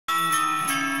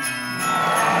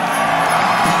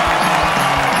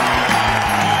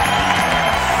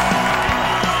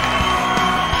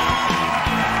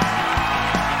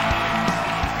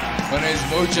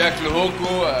Mojak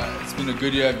Lehoko. It's been a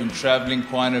good year. I've been traveling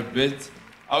quite a bit.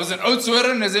 I was in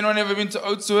Oudtshoorn. Has anyone ever been to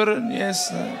Oudtshoorn?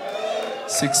 Yes.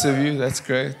 6 of you. That's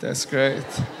great. That's great.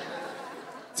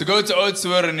 To go to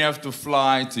Oudtshoorn, you have to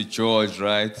fly to George,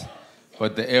 right?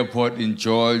 But the airport in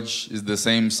George is the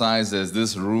same size as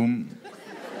this room.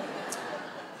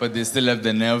 But they still have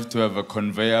the nerve to have a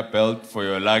conveyor belt for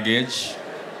your luggage.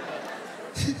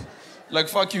 Like,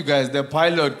 fuck you guys. The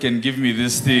pilot can give me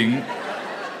this thing.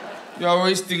 You are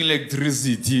wasting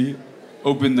electricity.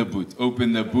 Open the boot.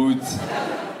 Open the boot.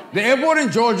 The airport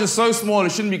in Georgia is so small,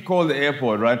 it shouldn't be called the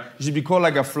airport, right? It should be called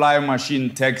like a fly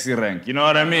machine taxi rank. You know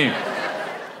what I mean?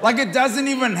 Like, it doesn't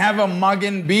even have a mug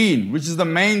and bean, which is the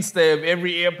mainstay of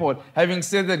every airport. Having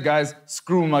said that, guys,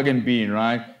 screw mug and bean,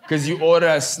 right? Because you order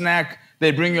a snack,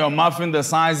 they bring you a muffin the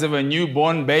size of a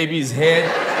newborn baby's head.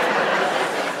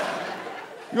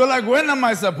 You're like, when am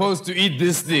I supposed to eat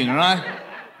this thing, right?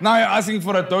 Now you're asking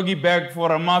for a doggy bag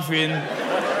for a muffin.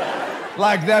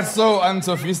 Like, that's so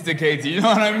unsophisticated, you know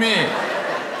what I mean?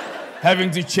 Having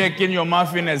to check in your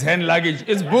muffin as hand luggage.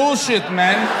 It's bullshit,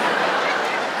 man.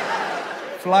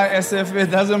 Fly SFA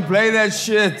doesn't play that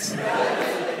shit.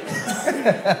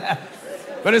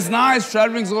 But it's nice,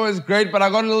 traveling's always great, but I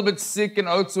got a little bit sick in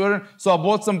Oudtshoorn, so I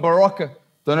bought some Barocca.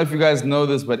 Don't know if you guys know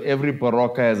this, but every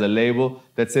Barocca has a label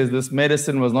that says this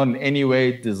medicine was not in any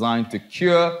way designed to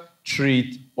cure,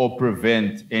 treat, or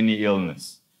prevent any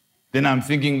illness. Then I'm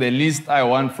thinking the least I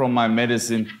want from my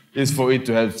medicine is for it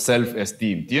to have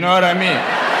self-esteem. Do you know what I mean?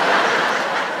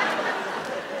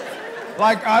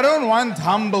 Like, I don't want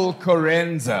humble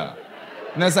Corenza.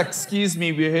 And it's like, excuse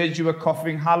me, we heard you were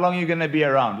coughing. How long are you going to be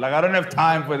around? Like, I don't have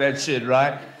time for that shit,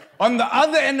 right? On the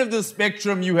other end of the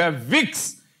spectrum, you have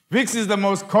Vicks. Vicks is the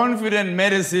most confident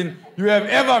medicine you have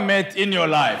ever met in your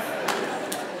life.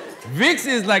 Vicks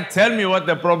is like, tell me what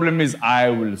the problem is, I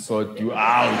will sort you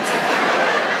out.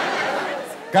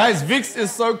 Guys, Vicks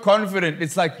is so confident,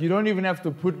 it's like, you don't even have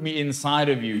to put me inside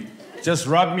of you. Just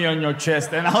rub me on your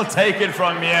chest and I'll take it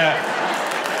from here.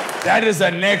 That is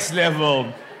the next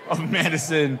level of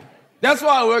medicine. That's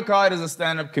why I work hard as a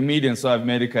stand-up comedian, so I have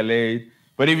medical aid.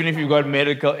 But even if you've got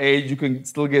medical aid, you can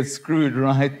still get screwed,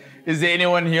 right? Is there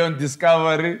anyone here on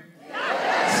Discovery?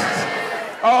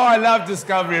 Oh, I love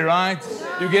Discovery, right?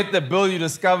 You get the bill, you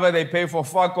discover they pay for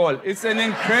fuck all. It's an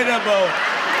incredible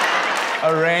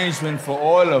arrangement for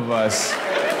all of us.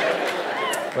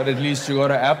 But at least you got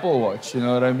an Apple Watch, you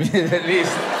know what I mean? At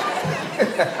least.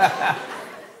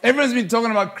 Everyone's been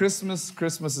talking about Christmas.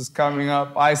 Christmas is coming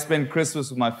up. I spend Christmas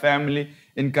with my family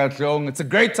in Katlehong. It's a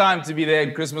great time to be there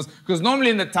in Christmas, because normally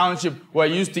in the township, we're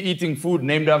used to eating food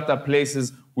named after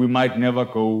places we might never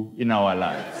go in our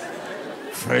lives.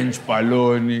 French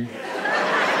bologna,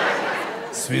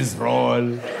 Swiss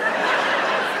roll,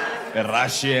 a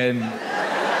Russian.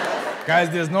 Guys,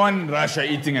 there's no one in Russia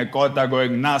eating a kota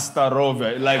going Nasta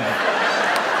Rove. Like,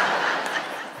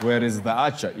 where is the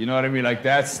acha? You know what I mean? Like,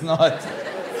 that's not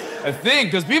a thing.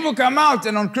 Because people come out,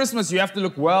 and on Christmas, you have to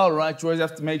look well, right? You always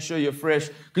have to make sure you're fresh.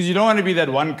 Because you don't want to be that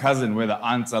one cousin where the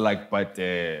aunts are like, but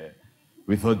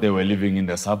we thought they were living in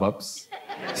the suburbs.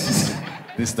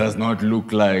 This does not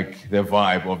look like the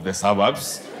vibe of the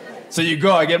suburbs. So you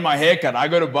go, I get my hair cut. I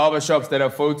go to barbershops that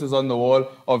have photos on the wall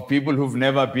of people who've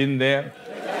never been there.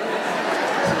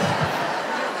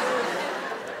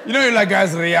 You know, you're like,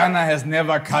 guys, Rihanna has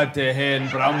never cut her hair in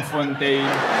Bramfontein.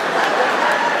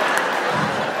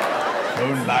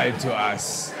 Don't lie to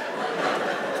us.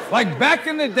 Like, back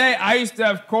in the day, I used to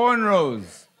have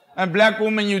cornrows. And black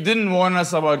women, you didn't warn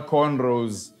us about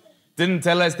cornrows. Didn't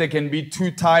tell us they can be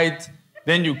too tight,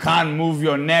 then you can't move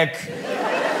your neck.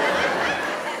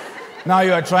 Now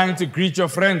you are trying to greet your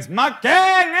friends.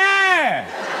 Makene!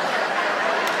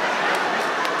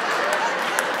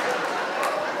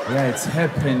 Yeah, it's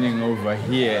happening over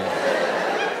here.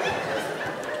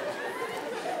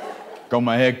 Got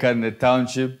my hair cut in the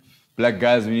township. Black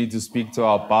guys, we need to speak to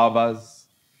our babas.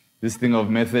 This thing of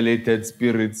methylated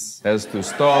spirits has to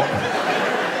stop.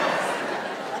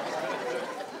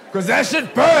 Because that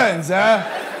shit burns, huh?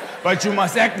 But you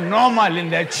must act normal in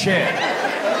that chair.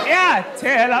 Yeah,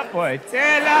 tell up, boy,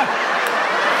 tell up.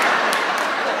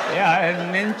 Yeah,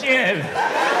 and then chill.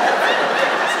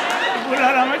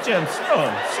 Sure.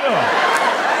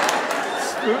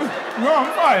 No, I'm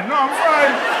fine.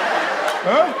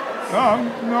 Huh?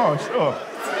 No, sure.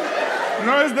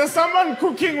 No, is there someone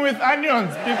cooking with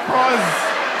onions? Because...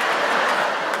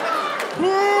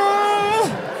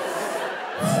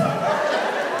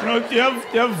 No, do you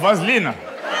have Vaseline?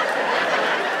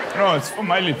 No, it's for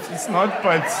my lips. It's not,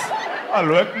 but I'll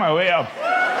work my way up.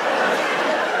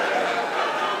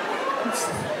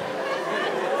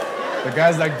 The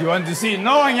guy's like, do you want to see?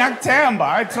 No, Nyakuthemba,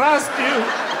 I trust you.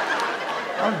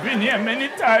 I've been here many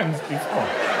times before.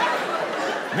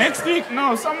 Next week,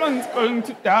 no, someone's going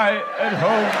to die at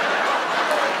home.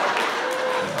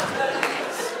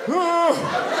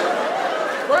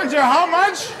 Told you how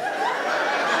much?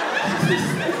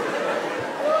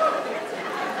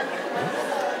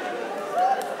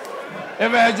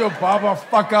 Ever had your barber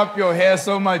fuck up your hair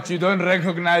so much you don't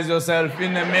recognize yourself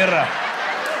in the mirror?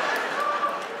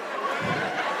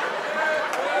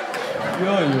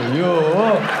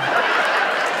 Yo.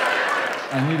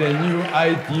 I need a new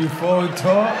ID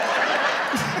photo.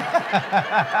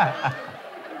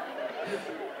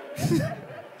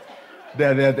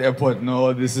 They're at the airport.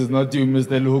 No, this is not you,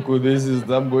 Mr. Lehoko. This is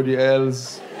somebody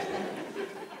else.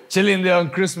 Chilling there on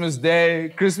Christmas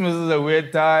Day. Christmas is a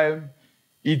weird time.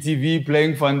 ETV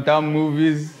playing phantom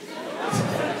movies.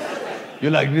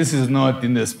 You're like, this is not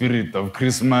in the spirit of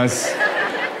Christmas.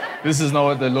 This is not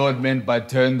what the Lord meant by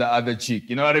turn the other cheek.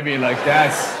 You know what I mean? Like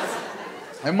that's...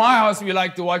 In my house, we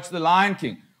like to watch The Lion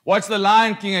King. Watch The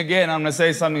Lion King again. I'm going to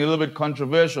say something a little bit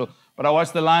controversial, but I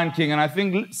watched The Lion King, and I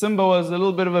think Simba was a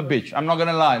little bit of a bitch. I'm not going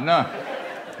to lie. No,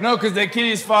 because they kill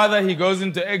his father. He goes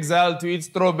into exile to eat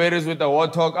strawberries with a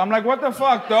warthog. I'm like, what the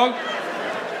fuck, dog?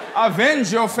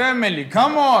 Avenge your family.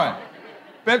 Come on.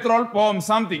 Petrol bomb,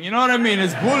 something. You know what I mean?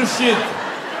 It's bullshit.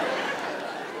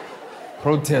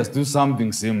 Protest. Do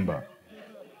something, Simba.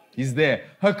 He's there.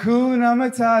 Hakuna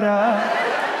Matata.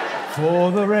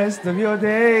 For the rest of your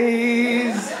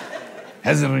days.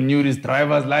 Hasn't renewed his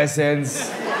driver's license.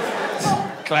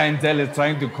 Clientele is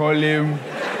trying to call him.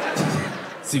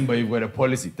 Simba, you've got a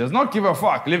policy. Does not give a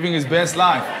fuck, living his best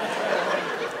life.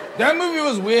 That movie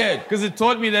was weird, because it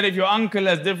taught me that if your uncle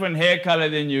has different hair color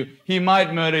than you, he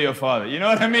might murder your father. You know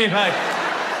what I mean? Like,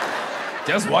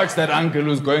 just watch that uncle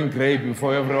who's going gray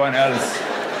before everyone else.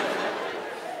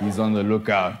 He's on the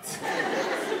lookout.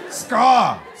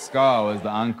 Scar was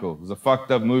the uncle. It was a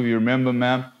fucked up movie, remember,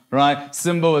 ma'am? Right?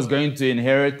 Simba was going to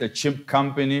inherit a chip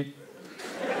company.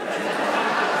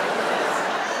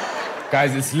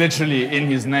 Guys, it's literally in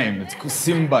his name. It's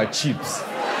Simba Chips.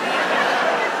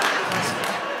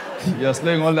 You're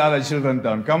slowing all the other children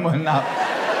down. Come on now.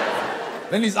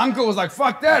 Then his uncle was like,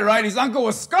 fuck that, right? His uncle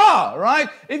was Scar, right?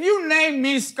 If you name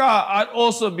me Scar, I'd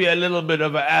also be a little bit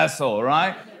of an asshole,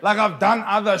 right? Like I've done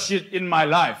other shit in my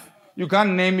life. You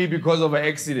can't name me because of an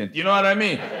accident. You know what I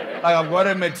mean? Like I've got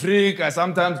a matric, I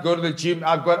sometimes go to the gym,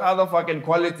 I've got other fucking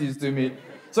qualities to me.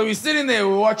 So we're sitting there,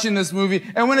 we're watching this movie,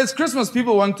 and when it's Christmas,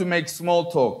 people want to make small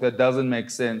talk that doesn't make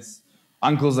sense.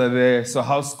 Uncles are there, so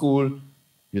how's school?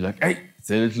 You're like, hey,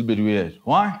 it's a little bit weird.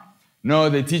 Why? No,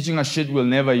 they're teaching us shit we'll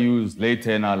never use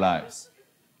later in our lives.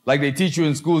 Like they teach you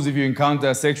in schools, if you encounter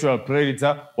a sexual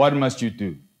predator, what must you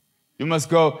do? You must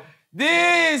go,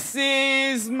 this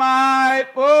is my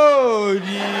body,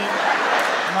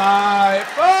 my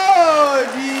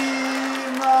body,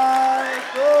 my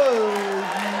body.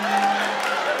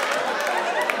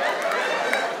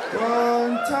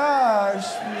 Don't touch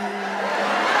me.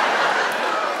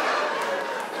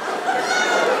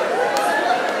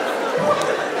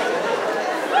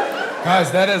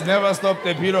 Guys, that has never stopped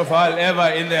a pedophile ever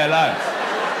in their lives.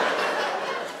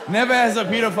 Never has a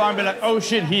pedophile been like, oh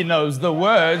shit, he knows the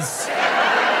words.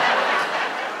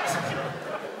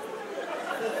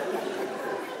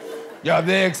 You're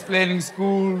there explaining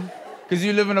school, because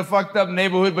you live in a fucked up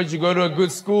neighborhood, but you go to a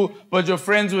good school, but your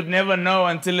friends would never know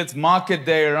until it's market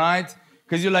day, right?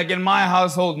 Because you're like, in my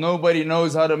household, nobody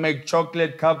knows how to make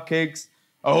chocolate cupcakes.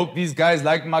 I hope these guys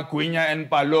like maquinya and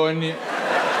paloni.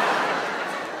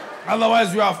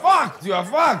 Otherwise, you are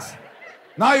fucked.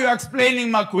 Now you're explaining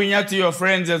maquinya to your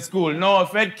friends at school. No, a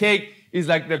fat cake is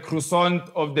like the croissant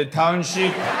of the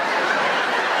township.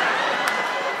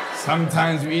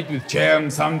 Sometimes we eat with jam,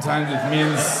 sometimes with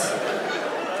mince.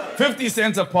 50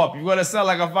 cents a pop. You've got to sell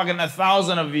like a fucking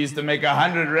 1,000 of these to make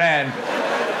 100 rand.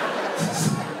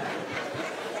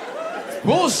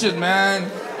 Bullshit, man.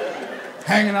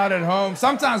 Hanging out at home.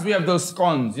 Sometimes we have those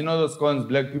scones. You know those scones?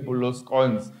 Black people love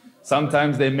scones.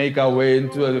 Sometimes they make our way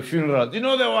into the funeral. You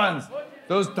know the ones?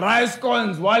 Those dry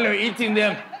scones, while you're eating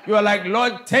them, you are like,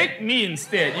 Lord, take me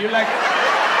instead. You're like...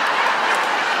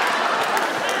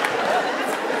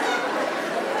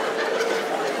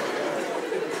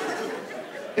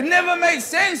 It never made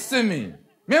sense to me.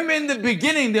 Remember in the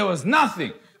beginning, there was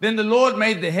nothing. Then the Lord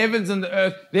made the heavens and the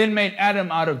earth, then made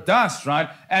Adam out of dust, right?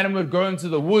 Adam would go into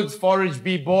the woods, forage,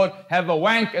 be bored, have a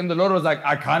wank, and the Lord was like,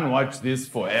 I can't watch this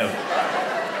forever.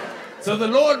 So the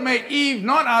Lord made Eve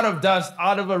not out of dust,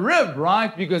 out of a rib,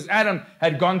 right? Because Adam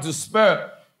had gone to spur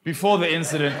before the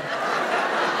incident.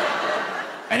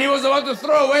 And he was about to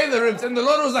throw away the ribs, and the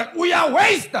Lord was like, "Uya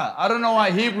waster." I don't know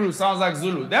why Hebrew sounds like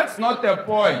Zulu. That's not their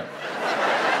point.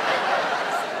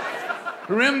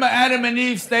 Remember, Adam and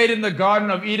Eve stayed in the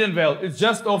Garden of Edenvale. It's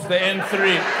just off the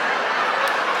N3.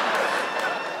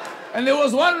 And there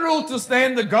was one rule to stay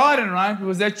in the garden, right? It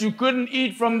was that you couldn't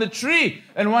eat from the tree.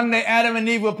 And one day, Adam and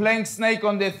Eve were playing Snake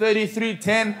on their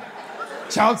 3310,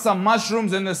 chowed some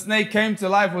mushrooms, and the snake came to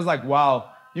life. Was like, "Wow,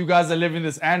 you guys are living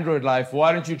this Android life.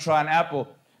 Why don't you try an apple?"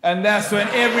 And that's when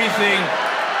everything,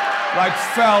 like,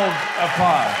 fell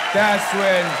apart. That's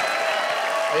when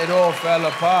it all fell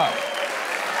apart.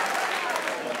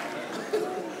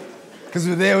 Because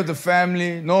we're there with the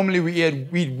family. Normally we eat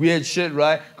weird shit,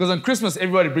 right? Because on Christmas,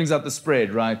 everybody brings out the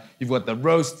spread, right? You've got the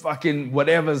roast fucking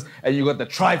whatevers, and you got the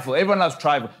trifle. Everyone loves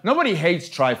trifle. Nobody hates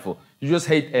trifle. You just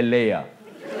hate a layer.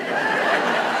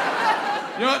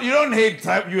 You don't hate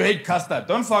trifle, you hate custard.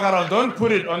 Don't fuck around. Don't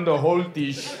put it on the whole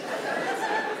dish.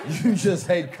 You just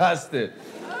hate custard.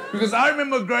 Because I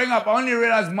remember growing up, I only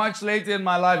realized much later in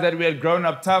my life that we had grown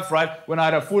up tough, right? When I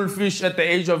had a full fish at the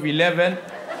age of 11.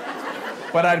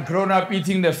 But I'd grown up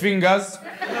eating the fingers.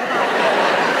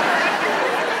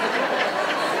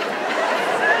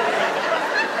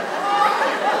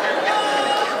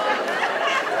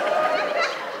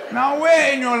 Now,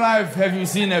 where in your life have you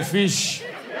seen a fish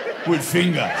with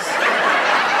fingers?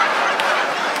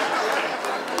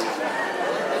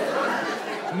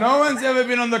 No one's ever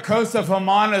been on the coast of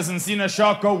Hermanus and seen a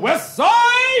shark go, "West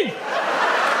side!"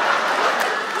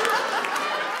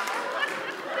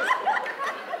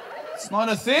 Not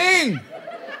a thing.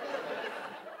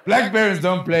 Black parents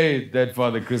don't play that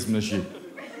Father Christmas shit.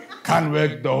 Can't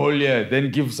work the whole year,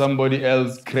 then give somebody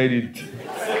else credit.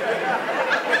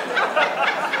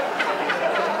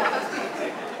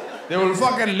 They will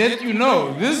fucking let you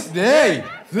know. This.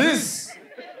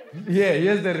 Yeah,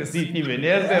 here's the receipt even.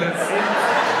 Here's the receipt.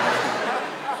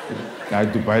 I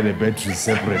had to buy the batteries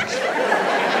separate.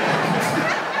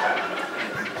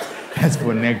 That's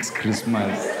for next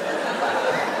Christmas.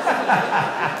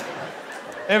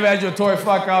 Ever had your toy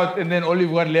fuck out and then all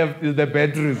you've got left is the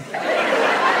batteries?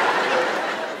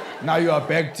 Now you are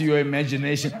back to your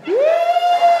imagination.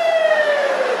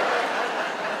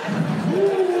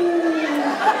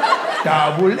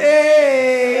 Double A!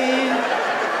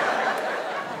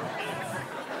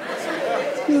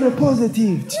 You're a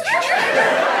positive.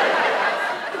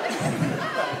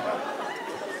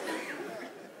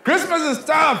 Christmas is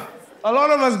tough. A lot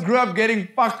of us grew up getting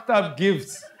fucked up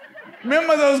gifts.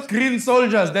 Remember those green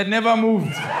soldiers that never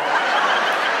moved?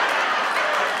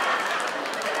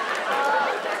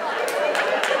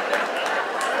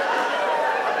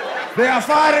 They are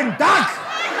firing. Duck!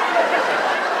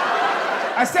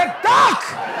 I said duck!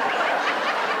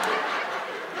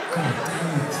 God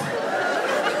damn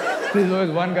it. There's always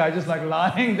one guy just like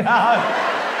lying down.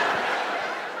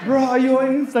 Bro, are you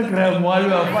on Instagram while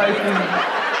we are fighting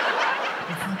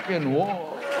the fucking war?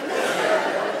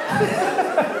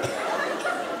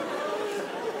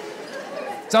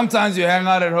 Sometimes you hang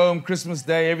out at home, Christmas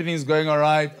Day, everything's going all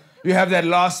right. You have that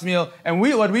last meal, and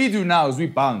what we do now is we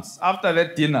bounce. After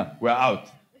that dinner, we're out.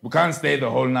 We can't stay the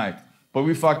whole night. But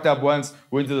we fucked up once,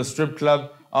 went to the strip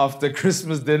club after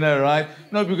Christmas dinner, right?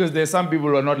 No, because there's some people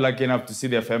who are not lucky enough to see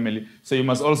their family, so you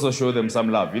must also show them some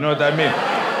love. You know what I mean?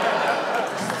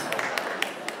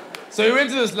 So we went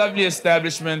to this lovely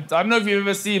establishment. I don't know if you've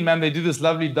ever seen, man, they do this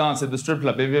lovely dance at the strip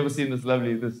club. Have you ever seen this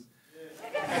lovely, this?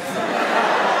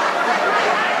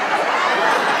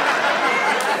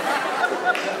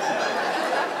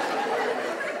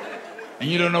 And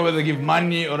you don't know whether to give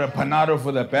money or a panado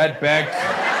for the bad back.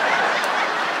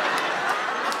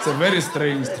 It's a very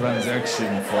strange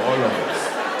transaction for all of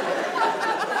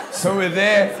us. So we're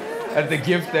there at the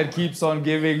gift that keeps on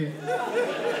giving.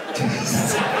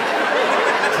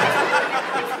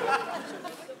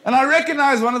 And I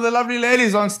recognize one of the lovely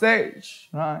ladies on stage,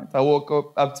 right? I walk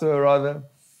up to her rather,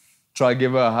 try to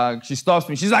give her a hug. She stops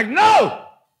me. She's like, "No!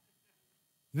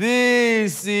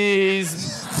 This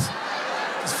is..."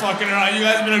 Just fucking around. You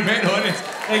guys have been a great audience.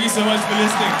 Thank you so much for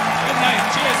listening. Good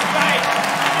night. Cheers. Bye.